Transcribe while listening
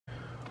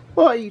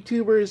Well,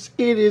 YouTubers,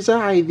 it is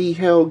I, the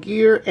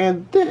h3llg3ar,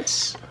 and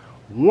this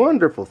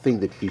wonderful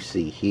thing that you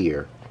see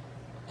here.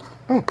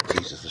 Oh,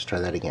 Jesus, let's try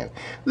that again.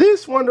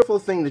 This wonderful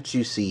thing that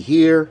you see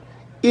here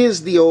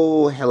is the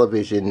old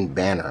television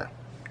banner.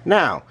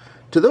 Now,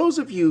 to those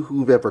of you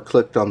who've ever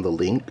clicked on the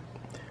link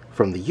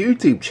from the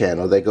YouTube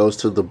channel that goes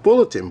to the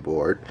bulletin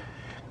board,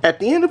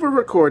 at the end of a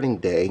recording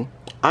day,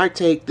 I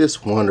take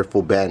this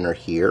wonderful banner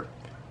here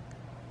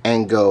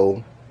and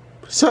go,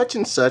 such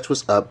and such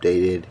was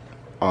updated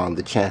on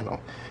the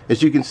channel.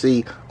 As you can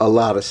see, a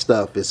lot of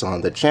stuff is on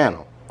the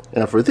channel.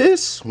 Now for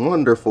this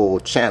wonderful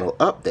channel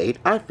update,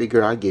 I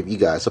figured I'd give you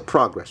guys a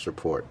progress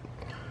report.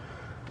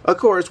 Of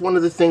course, one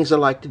of the things I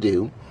like to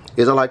do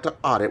is I like to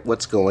audit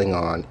what's going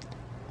on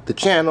the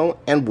channel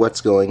and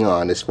what's going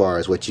on as far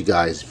as what you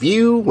guys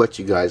view, what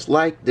you guys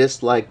like,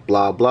 dislike,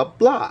 blah blah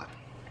blah.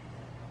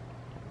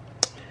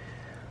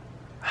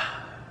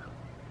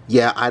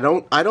 Yeah, I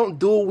don't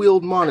dual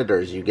wield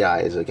monitors, you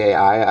guys, okay?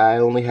 I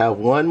only have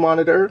one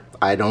monitor.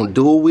 I don't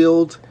dual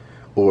wield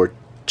or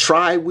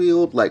tri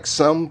wield like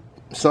some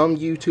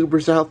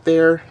YouTubers out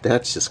there.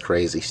 That's just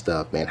crazy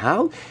stuff, man.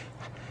 How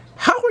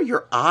are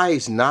your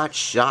eyes not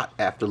shot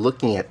after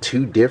looking at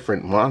two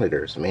different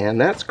monitors, man?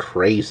 That's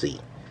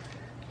crazy.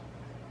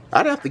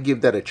 I'd have to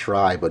give that a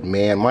try, but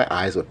man, my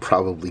eyes would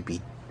probably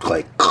be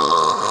like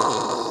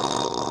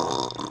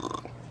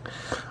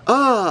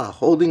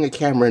holding a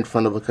camera in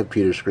front of a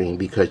computer screen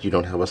because you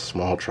don't have a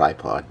small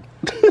tripod.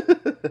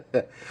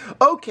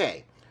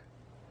 Okay,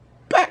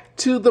 back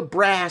to the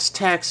brass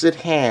tacks at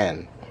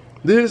hand.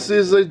 This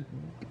is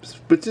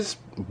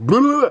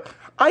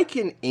I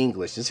can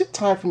English. Is it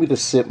time for me to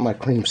sip my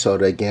cream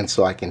soda again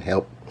so I can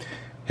help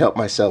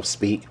myself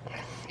speak?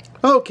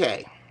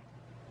 Okay,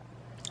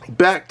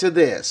 back to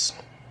this.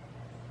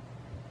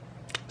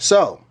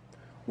 So,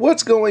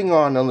 what's going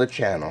on the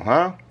channel,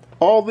 huh?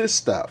 All this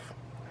stuff.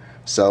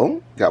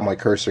 So, got my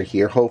cursor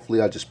here.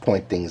 Hopefully I'll just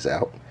point things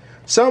out.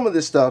 Some of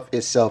this stuff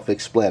is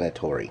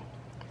self-explanatory.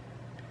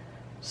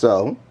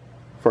 So,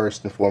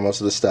 first and foremost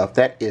of the stuff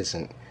that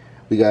isn't.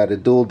 We got a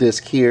dual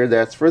disc here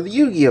that's for the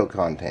Yu-Gi-Oh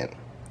content.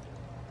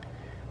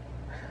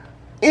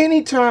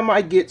 Anytime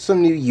I get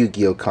some new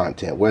Yu-Gi-Oh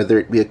content, whether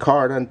it be a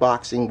card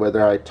unboxing,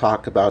 whether I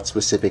talk about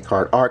specific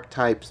card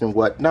archetypes and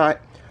whatnot,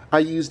 I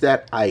use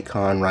that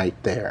icon right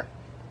there.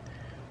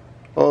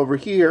 Over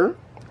here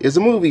is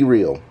a movie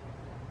reel.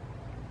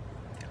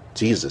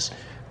 Jesus,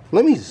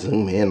 let me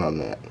zoom in on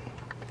that.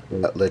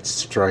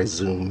 Let's try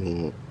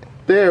zooming.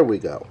 There we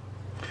go.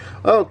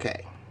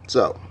 Okay,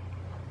 so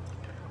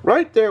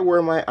right there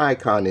where my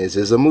icon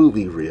is a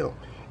movie reel.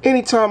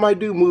 Anytime I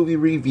do movie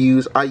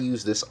reviews, I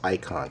use this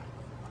icon.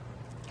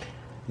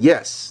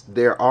 Yes,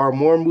 there are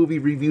more movie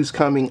reviews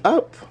coming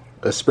up,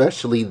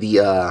 especially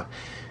the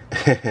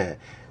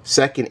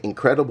second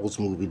Incredibles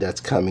movie that's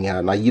coming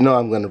out. Now, you know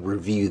I'm going to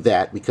review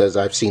that because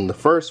I've seen the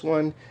first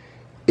one.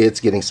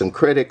 It's getting some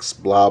critics,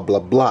 blah blah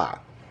blah.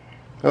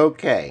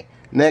 Okay,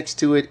 next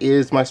to it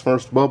is my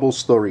first bubble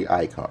story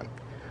icon.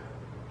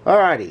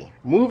 Alrighty,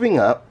 moving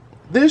up.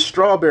 This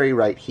strawberry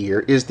right here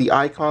is the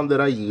icon that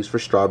I use for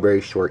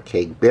Strawberry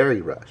Shortcake Berry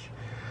Rush.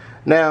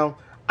 Now,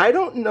 I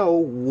don't know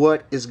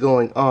what is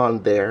going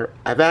on there.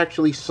 I've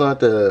actually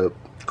sent a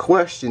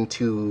question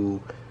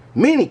to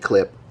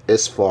Miniclip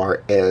as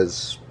far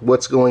as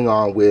what's going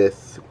on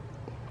with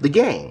the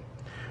game.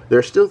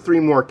 There's still 3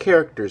 more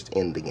characters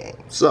in the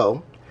game.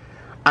 So,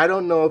 I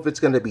don't know if it's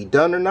going to be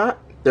done or not.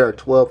 There are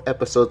 12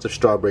 episodes of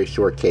Strawberry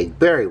Shortcake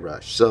Berry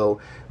Rush. So,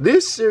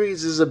 this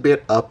series is a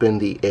bit up in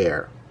the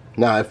air.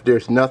 Now, if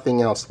there's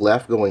nothing else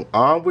left going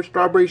on with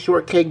Strawberry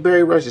Shortcake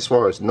Berry Rush, as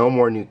far as no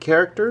more new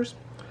characters,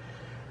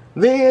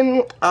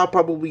 then I'll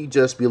probably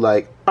just be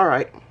like,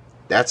 alright,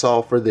 that's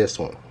all for this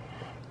one.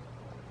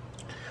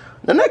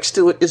 The next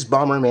to it is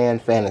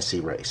Bomberman Fantasy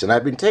Race, and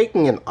I've been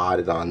taking an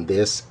audit on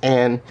this,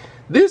 and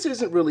this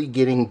isn't really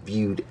getting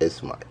viewed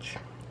as much.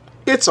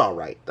 It's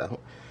alright though,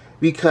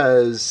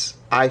 because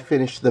I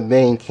finished the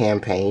main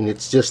campaign.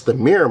 It's just the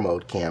mirror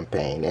mode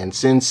campaign, and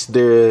since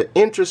the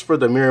interest for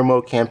the mirror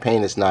mode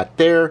campaign is not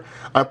there,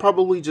 I'm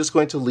probably just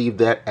going to leave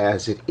that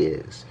as it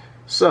is.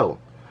 So,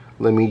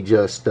 let me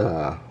just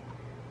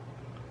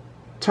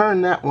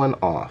turn that one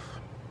off.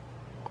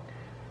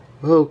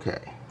 Okay.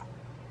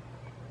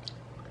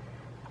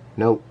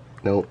 Nope,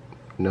 nope,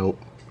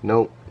 nope,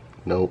 nope,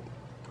 nope.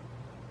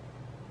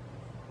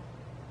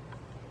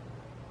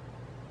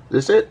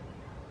 Is this it?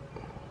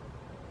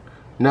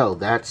 No,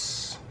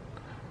 that's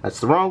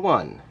the wrong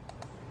one.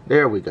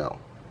 There we go.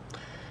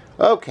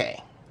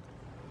 Okay.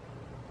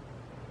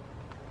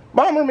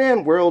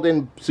 Bomberman World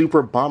and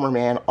Super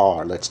Bomberman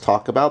R. Let's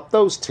talk about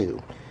those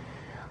two.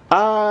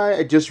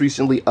 I just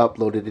recently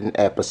uploaded an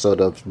episode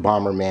of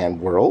Bomberman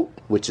World,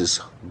 which is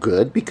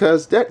good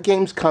because that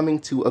game's coming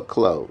to a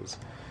close.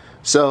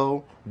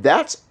 So,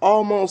 that's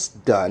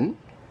almost done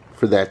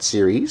for that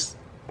series.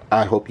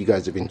 I hope you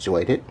guys have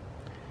enjoyed it.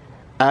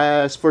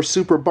 As for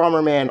Super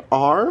Bomberman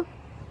R,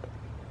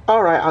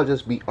 alright, I'll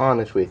just be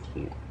honest with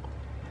you.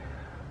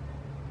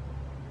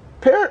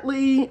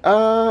 Apparently,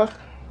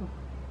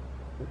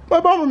 my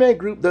Bomberman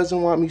group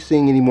doesn't want me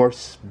seeing any more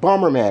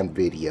Bomberman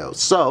videos.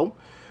 So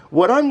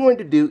what I'm going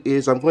to do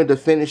is I'm going to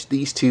finish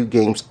these 2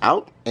 games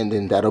out, and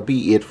then that'll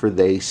be it for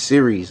these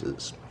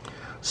series.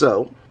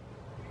 So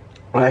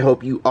I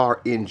hope you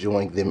are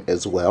enjoying them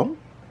as well.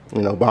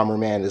 You know,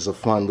 Bomberman is a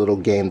fun little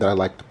game that I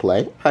like to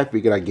play. I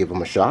figured I'd give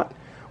them a shot.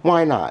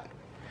 Why not?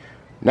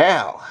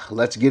 Now,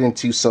 let's get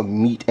into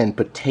some meat and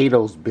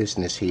potatoes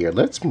business here.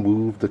 Let's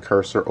move the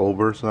cursor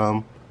over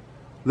some.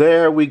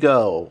 There we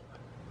go.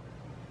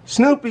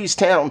 Snoopy's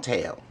Town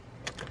Tale.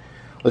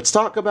 Let's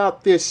talk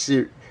about this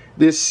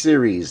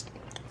series.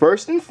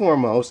 First and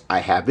foremost, I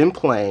have been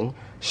playing.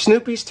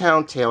 Snoopy's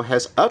Town Tale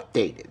has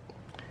updated.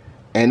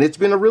 And it's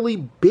been a really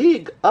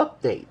big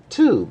update,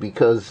 too,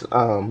 because,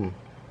 and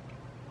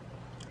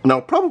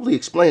I'll probably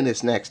explain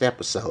this next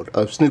episode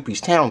of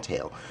Snoopy's Town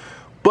Tale.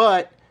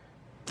 But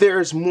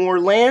there's more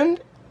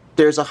land,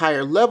 there's a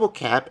higher level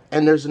cap,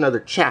 and there's another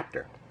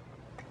chapter,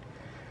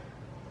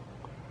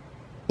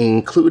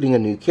 including a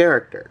new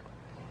character.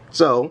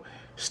 So,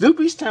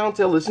 Snoopy's Town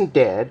Tale isn't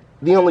dead.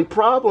 The only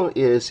problem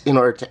is, in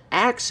order to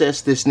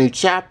access this new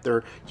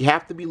chapter, you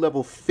have to be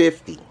level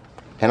 50.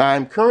 And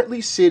I'm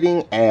currently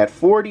sitting at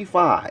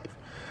 45.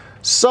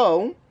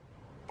 So,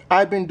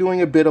 I've been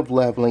doing a bit of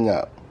leveling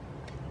up.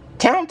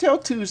 Town Tale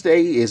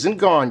Tuesday isn't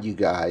gone, you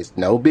guys.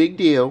 No big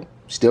deal.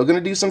 Still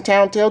gonna do some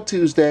Town Tale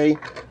Tuesday.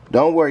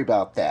 Don't worry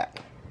about that.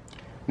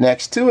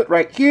 Next to it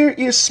right here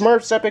is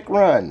Smurf's Epic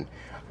Run.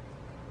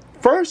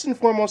 First and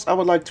foremost, I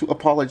would like to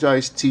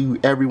apologize to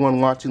everyone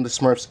watching the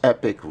Smurf's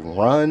Epic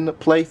Run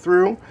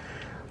playthrough.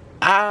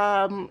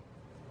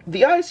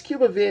 The Ice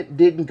Cube event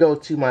didn't go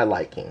to my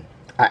liking.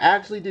 I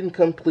actually didn't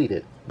complete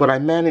it, but I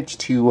managed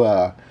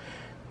to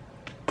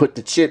put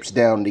the chips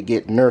down to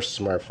get Nurse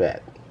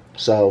Smurfette.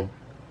 So,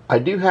 I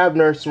do have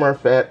Nurse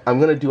Smurfette. I'm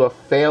going to do a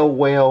fail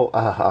whale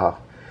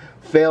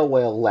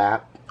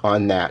lap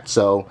on that.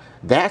 So,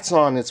 that's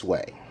on its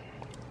way.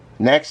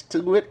 Next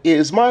to it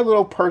is my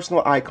little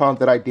personal icon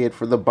that I did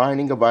for the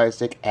Binding of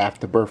Isaac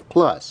Afterbirth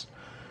Plus.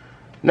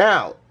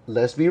 Now,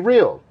 let's be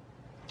real.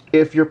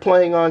 If you're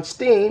playing on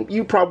Steam,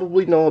 you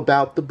probably know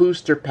about the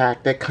booster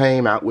pack that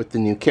came out with the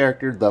new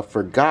character, The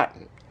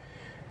Forgotten.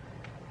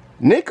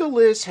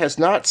 Nicholas has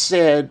not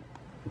said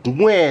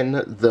when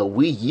the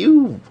Wii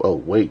U... Oh,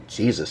 wait,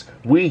 Jesus.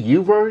 Wii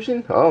U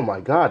version? Oh my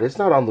god, it's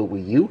not on the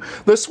Wii U.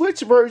 The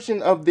Switch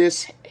version of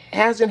this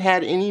hasn't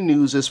had any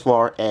news as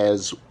far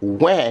as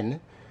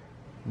when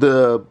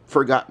the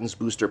Forgotten's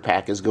booster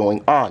pack is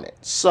going on it.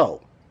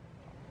 So,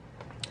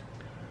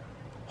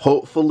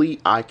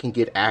 hopefully I can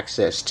get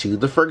access to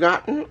the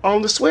Forgotten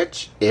on the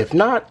Switch. If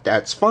not,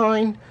 that's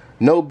fine.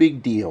 No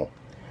big deal.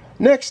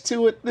 Next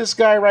to it, this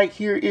guy right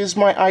here is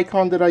my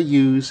icon that I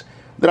use,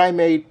 that I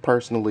made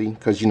personally,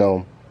 because, you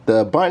know,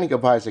 the Binding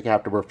of Isaac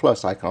Afterbirth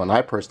Plus icon,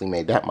 I personally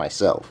made that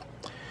myself.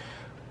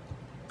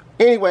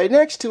 Anyway,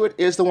 next to it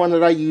is the one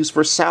that I use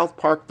for South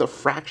Park, The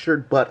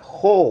Fractured But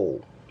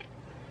Whole.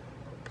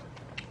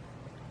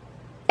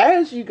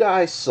 As you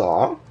guys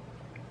saw,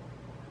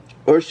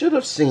 or should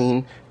have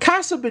seen,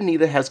 Casa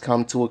Bonita has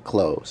come to a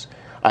close.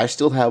 I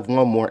still have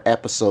one more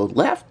episode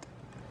left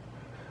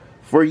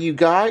for you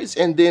guys,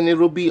 and then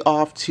it'll be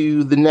off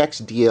to the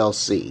next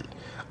DLC.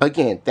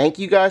 Again, thank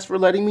you guys for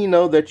letting me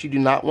know that you do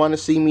not want to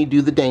see me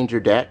do the Danger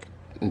Deck.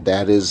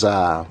 That is,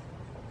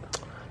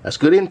 that's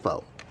good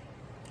info.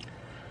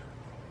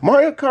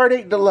 Mario Kart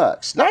 8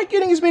 Deluxe. Not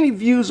getting as many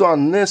views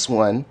on this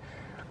one.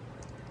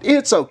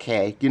 It's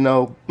okay, you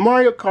know,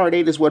 Mario Kart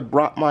 8 is what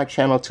brought my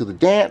channel to the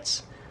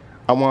dance.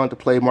 I wanted to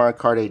play Mario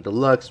Kart 8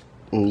 Deluxe,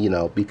 you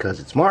know, because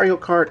it's Mario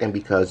Kart and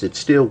because it's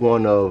still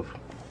one of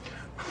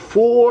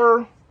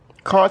 4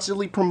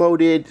 constantly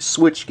promoted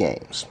Switch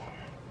games.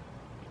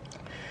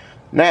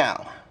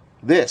 Now,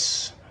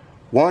 this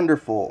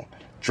wonderful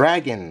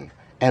dragon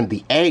and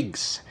the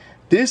eggs.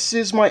 This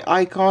is my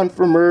icon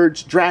for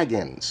Merged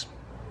Dragons.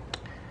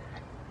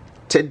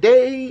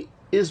 Today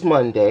is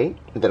Monday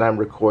that I'm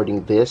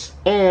recording this,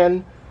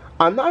 and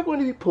I'm not going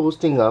to be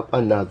posting up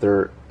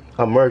another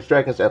Merged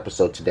Dragons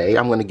episode today.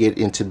 I'm going to get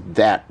into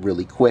that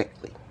really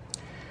quickly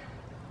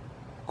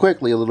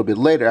a little bit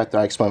later after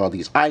I explain all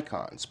these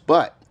icons.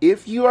 But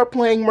if you are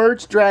playing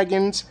Merged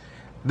Dragons,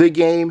 the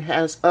game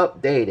has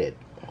updated.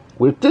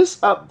 With this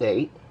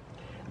update,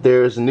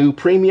 there's a new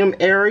premium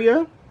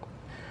area.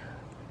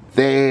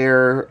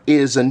 There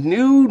is a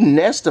new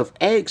nest of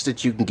eggs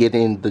that you can get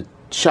in the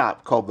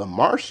shop called the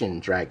Martian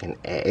Dragon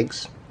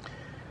Eggs.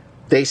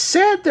 They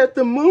said that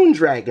the Moon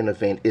Dragon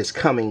event is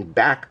coming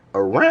back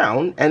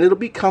around, and it'll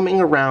be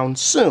coming around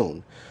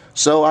soon.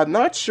 So I'm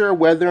not sure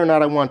whether or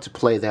not I want to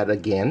play that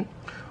again.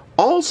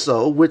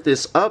 Also, with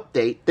this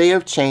update, they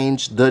have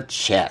changed the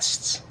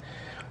chests.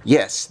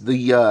 Yes,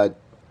 the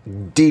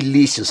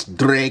delicious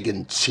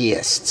dragon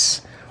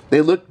chests.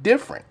 They look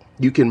different.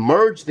 You can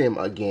merge them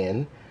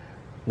again.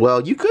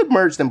 Well, you could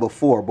merge them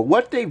before, but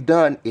what they've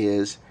done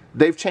is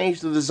they've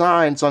changed the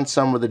designs on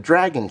some of the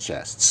dragon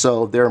chests,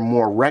 so they're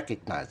more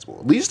recognizable.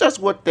 At least that's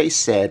what they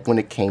said when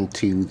it came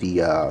to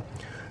the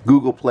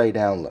Google Play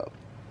download.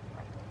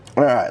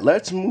 Alright,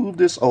 let's move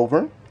this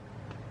over.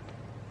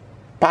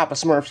 Papa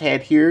Smurf's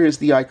head here is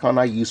the icon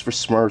I use for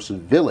Smurf's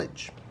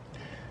Village.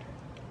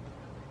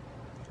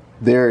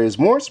 There is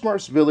more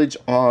Smurf's Village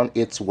on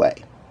its way.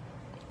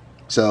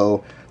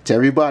 So, to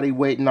everybody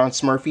waiting on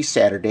Smurfy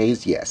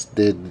Saturdays, yes,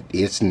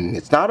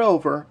 it's not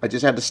over. I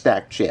just had to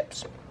stack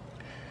chips.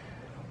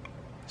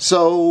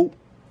 So,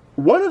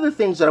 one of the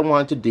things that I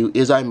wanted to do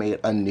is I made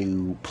a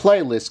new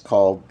playlist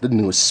called The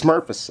Newest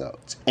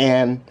Smurfisodes.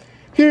 And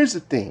here's the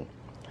thing.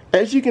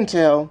 As you can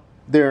tell,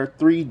 there are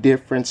 3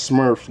 different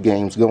Smurf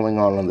games going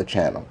on the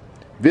channel.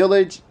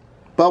 Village,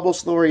 Bubble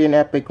Story, and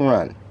Epic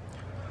Run.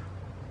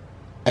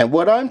 And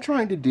what I'm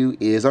trying to do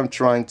is I'm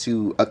trying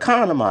to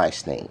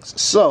economize things.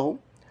 So,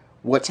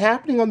 what's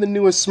happening on the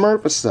Newest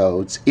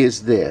Smurfisodes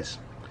is this.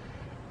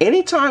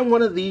 Anytime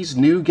one of these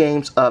new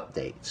games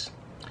updates,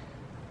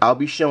 I'll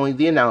be showing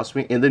the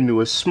announcement in the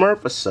Newest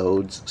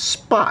Smurfisodes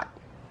spot.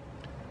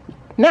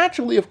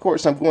 Naturally, of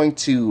course, I'm going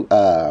to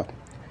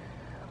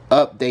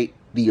update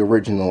the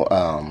original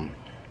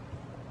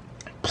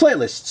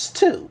playlists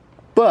too,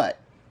 but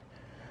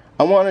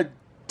I want to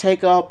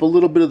take up a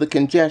little bit of the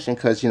congestion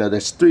because, you know,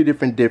 there's three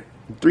different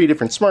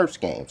Smurfs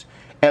games.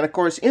 And of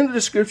course, in the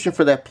description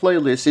for that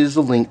playlist is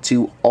a link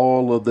to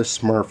all of the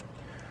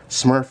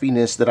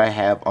Smurfiness that I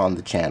have on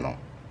the channel.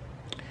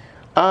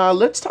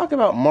 Let's talk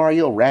about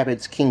Mario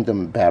Rabbids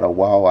Kingdom Battle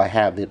while I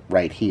have it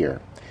right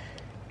here.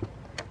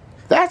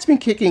 That's been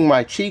kicking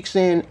my cheeks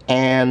in,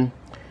 and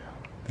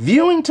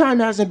viewing time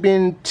hasn't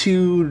been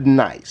too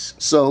nice.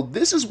 So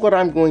this is what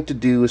I'm going to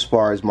do as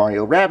far as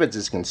Mario Rabbids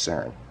is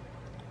concerned.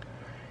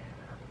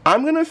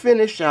 I'm going to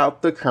finish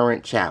out the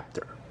current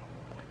chapter.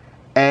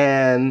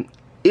 And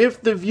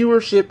if the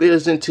viewership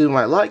isn't to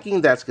my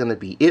liking, that's going to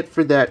be it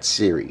for that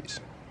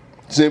series.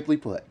 Simply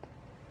put.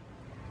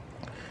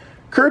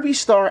 Kirby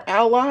Star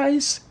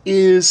Allies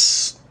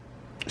is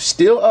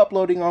still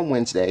uploading on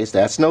Wednesdays.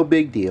 That's no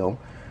big deal.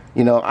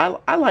 You know,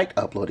 I like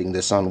uploading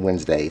this on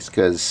Wednesdays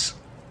because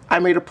I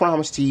made a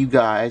promise to you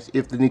guys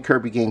if the new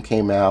Kirby game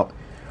came out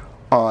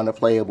on a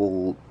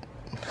playable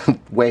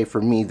way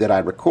for me that I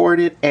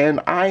recorded, and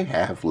I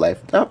have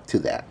lived up to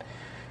that.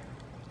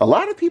 A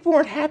lot of people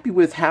aren't happy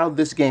with how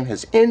this game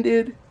has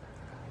ended.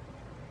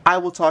 I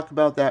will talk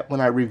about that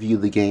when I review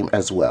the game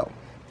as well.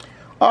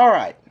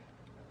 Alright.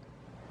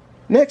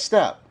 Next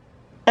up,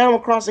 Animal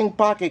Crossing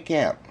Pocket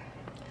Camp.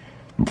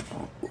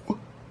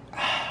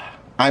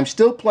 I'm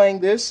still playing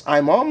this.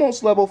 I'm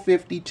almost level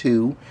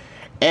 52.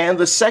 And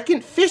the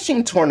second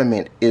fishing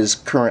tournament is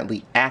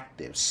currently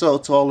active. So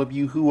to all of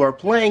you who are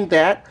playing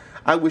that,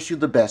 I wish you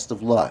the best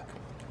of luck.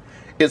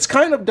 It's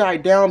kind of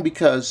died down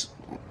because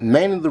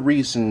many of the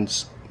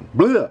reasons...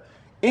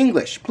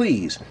 English,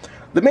 please.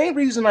 The main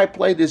reason I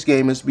play this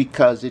game is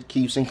because it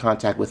keeps in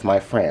contact with my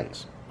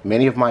friends.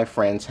 Many of my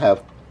friends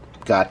have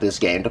got this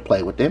game to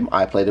play with them.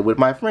 I played it with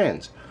my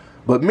friends.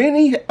 But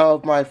many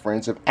of my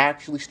friends have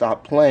actually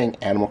stopped playing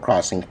Animal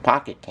Crossing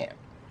Pocket Camp.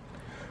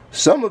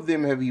 Some of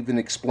them have even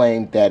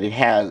explained that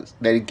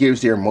it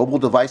gives their mobile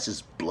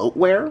devices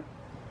bloatware.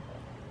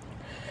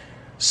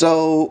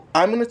 So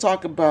I'm going to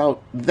talk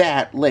about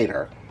that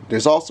later.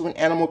 There's also an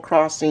Animal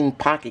Crossing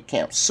Pocket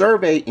Camp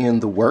survey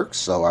in the works,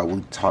 so I will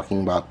be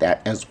talking about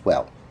that as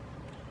well.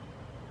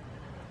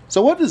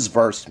 So what does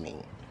verse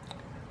mean?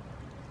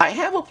 I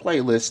have a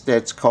playlist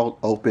that's called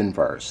Open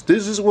Verse.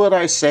 This is what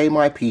I say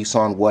my piece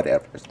on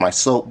whatever. It's my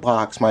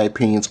soapbox, my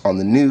opinions on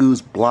the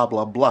news, blah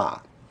blah blah.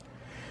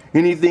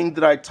 Anything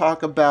that I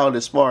talk about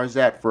as far as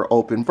that for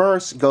Open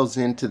Verse goes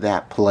into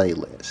that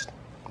playlist.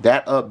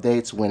 That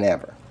updates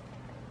whenever.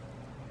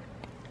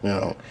 You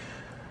know,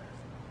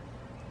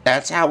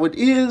 that's how it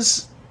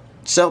is.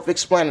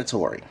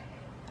 Self-explanatory.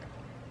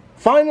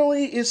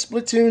 Finally is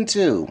Splatoon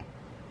 2.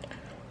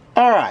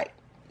 Alright,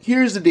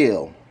 here's the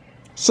deal.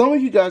 Some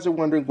of you guys are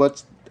wondering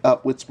what's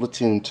up with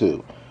Splatoon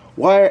 2.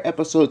 Why are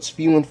episodes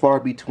few and far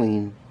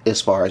between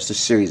as far as the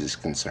series is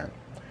concerned?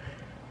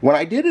 When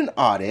I did an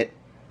audit,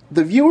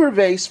 the viewer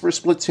base for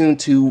Splatoon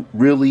 2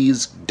 really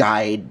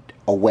died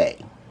away.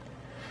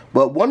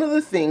 But one of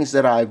the things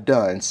that I've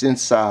done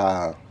since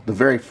the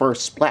very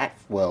first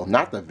well,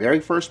 not the very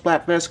first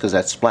Splatfest, because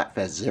that's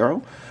Splatfest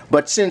 0,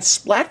 but since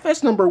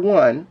Splatfest number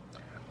 1,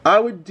 I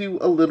would do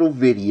a little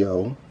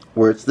video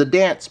where it's the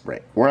dance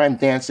break, where I'm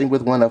dancing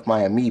with one of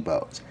my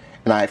amiibos.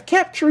 And I've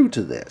kept true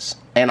to this,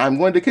 and I'm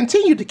going to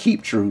continue to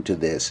keep true to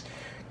this,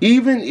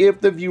 even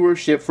if the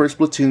viewership for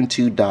Splatoon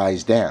 2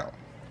 dies down.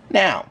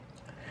 Now,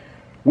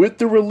 with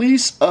the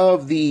release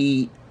of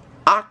the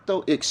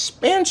Octo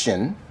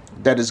expansion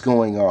that is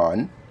going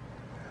on,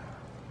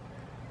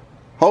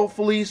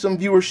 hopefully some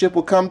viewership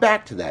will come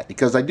back to that,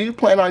 because I do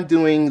plan on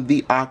doing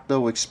the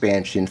Octo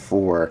expansion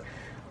for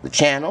the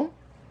channel.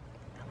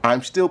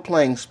 I'm still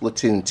playing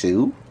Splatoon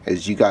 2,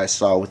 as you guys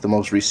saw with the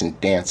most recent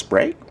dance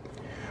break.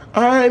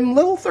 I'm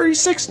level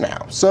 36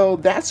 now, so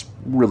that's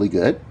really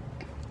good.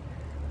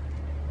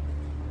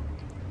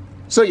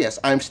 So yes,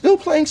 I'm still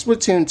playing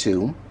Splatoon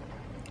 2.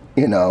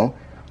 You know,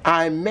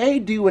 I may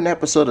do an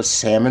episode of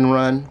Salmon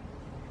Run,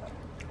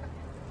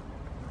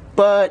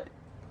 but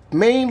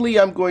mainly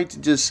I'm going to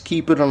just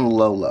keep it on the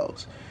low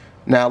lows.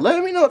 Now,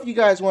 let me know if you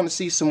guys want to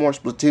see some more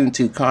Splatoon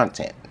 2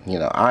 content. You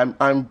know,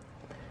 I'm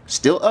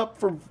still up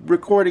for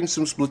recording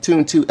some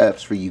Splatoon 2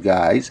 EPs for you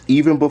guys,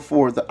 even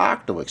before the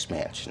Octo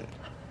expansion.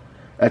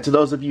 And to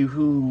those of you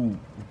who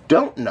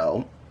don't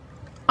know,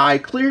 I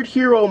cleared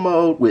hero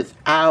mode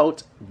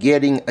without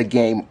getting a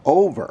game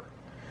over.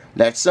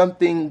 That's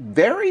something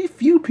very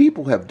few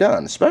people have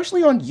done,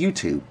 especially on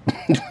YouTube.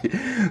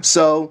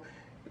 So,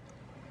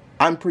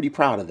 I'm pretty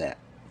proud of that.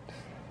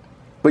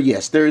 But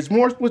yes, there is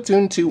more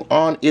Splatoon 2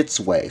 on its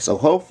way. So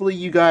hopefully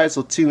you guys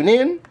will tune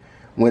in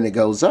when it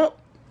goes up.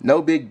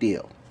 No big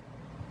deal.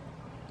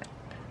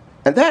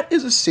 And that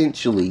is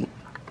essentially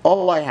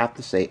all I have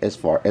to say as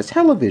far as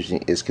television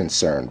is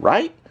concerned,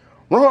 right?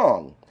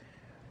 Wrong.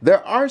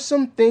 There are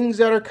some things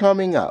that are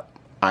coming up.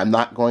 I'm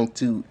not going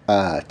to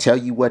tell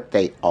you what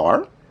they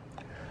are.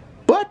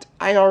 But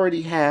I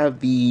already have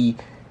the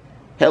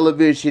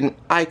television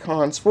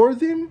icons for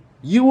them.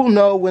 You will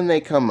know when they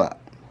come up.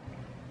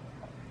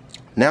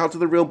 Now to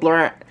the real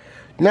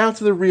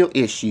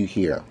issue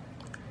here.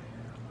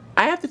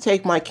 I have to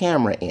take my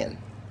camera in.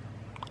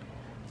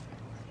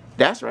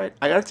 That's right,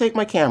 I gotta take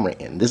my camera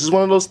in. This is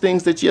one of those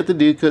things that you have to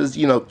do because,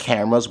 you know,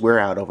 cameras wear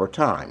out over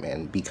time.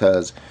 And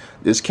because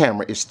this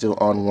camera is still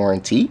on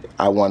warranty,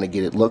 I want to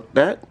get it looked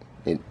at.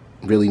 It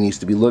really needs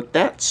to be looked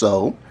at,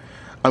 so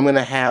I'm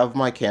gonna have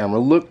my camera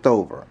looked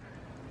over.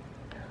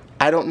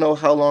 I don't know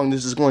how long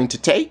this is going to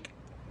take.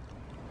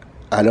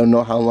 I don't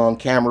know how long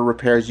camera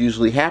repairs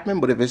usually happen,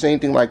 but if it's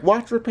anything like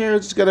watch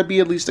repairs, it's going to be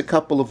at least a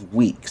couple of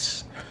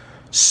weeks.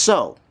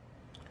 So,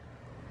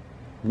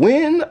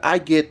 when I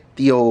get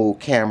the old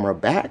camera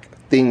back,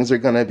 things are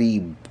going to be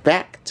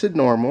back to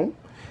normal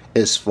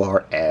as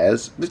far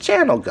as the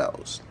channel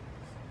goes.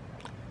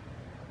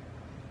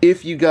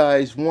 If you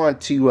guys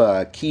want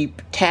to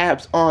keep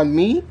tabs on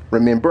me,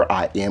 remember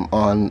I am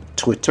on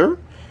Twitter.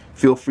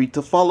 Feel free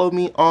to follow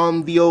me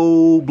on the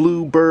old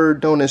blue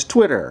bird known as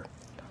Twitter.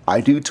 I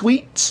do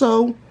tweet,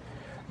 so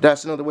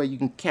that's another way you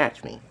can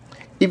catch me.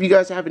 If you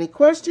guys have any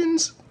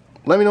questions,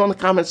 let me know in the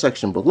comment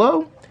section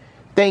below.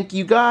 Thank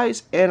you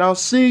guys, and I'll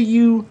see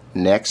you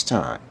next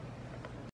time.